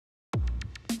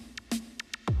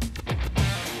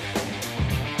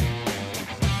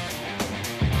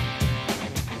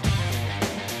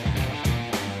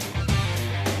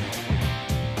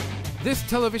This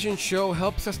television show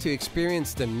helps us to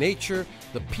experience the nature,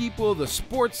 the people, the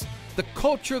sports, the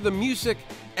culture, the music,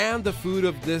 and the food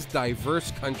of this diverse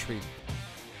country.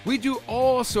 We do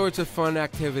all sorts of fun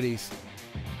activities.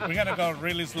 We're gonna go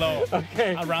really slow.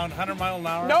 Okay. Around 100 miles an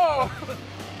hour. No!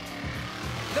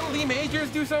 Didn't Lee Majors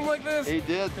do something like this? He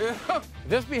did. Yeah.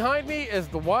 This behind me is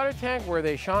the water tank where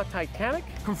they shot Titanic.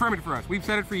 Confirm it for us. We've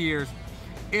said it for years.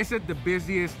 Is it the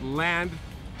busiest land,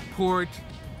 port,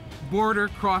 border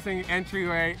crossing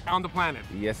entryway on the planet?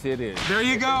 Yes, it is. There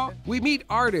you go. We meet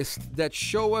artists that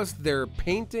show us their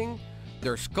painting,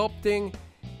 their sculpting,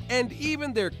 and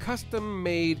even their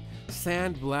custom-made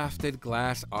sandblasted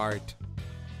glass art.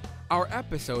 Our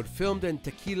episode, filmed in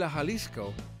Tequila,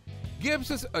 Jalisco, gives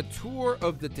us a tour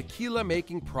of the tequila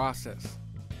making process.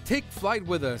 Take flight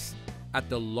with us at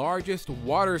the largest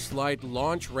water slide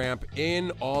launch ramp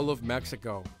in all of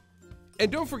Mexico. And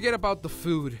don't forget about the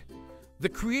food. The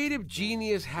creative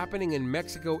genius happening in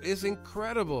Mexico is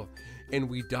incredible, and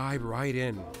we dive right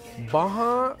in.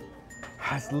 Baja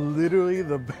has literally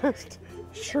the best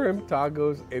shrimp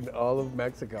tacos in all of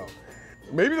Mexico.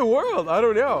 Maybe the world, I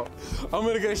don't know. I'm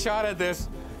gonna get a shot at this.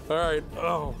 All right.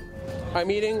 Oh,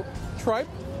 I'm eating tripe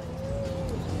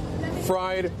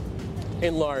fried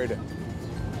in lard.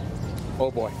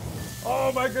 Oh boy.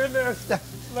 Oh my goodness.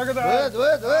 Look at that.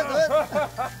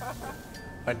 What?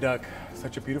 A duck,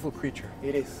 such a beautiful creature.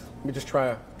 It is. Let me just try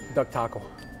a duck taco.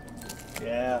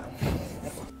 Yeah.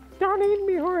 Don't eat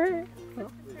me, Jorge.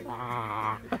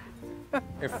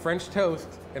 If French toast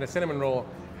and a cinnamon roll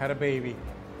had a baby,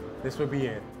 this would be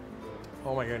it.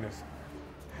 Oh my goodness.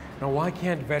 Now, why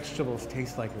can't vegetables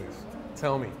taste like this?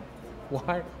 Tell me.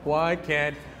 Why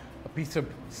can't a piece of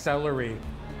celery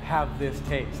have this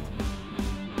taste?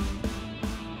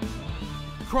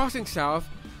 Crossing South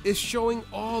is showing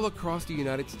all across the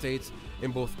United States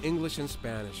in both English and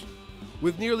Spanish.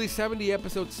 With nearly 70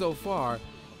 episodes so far,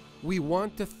 we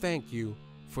want to thank you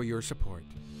for your support.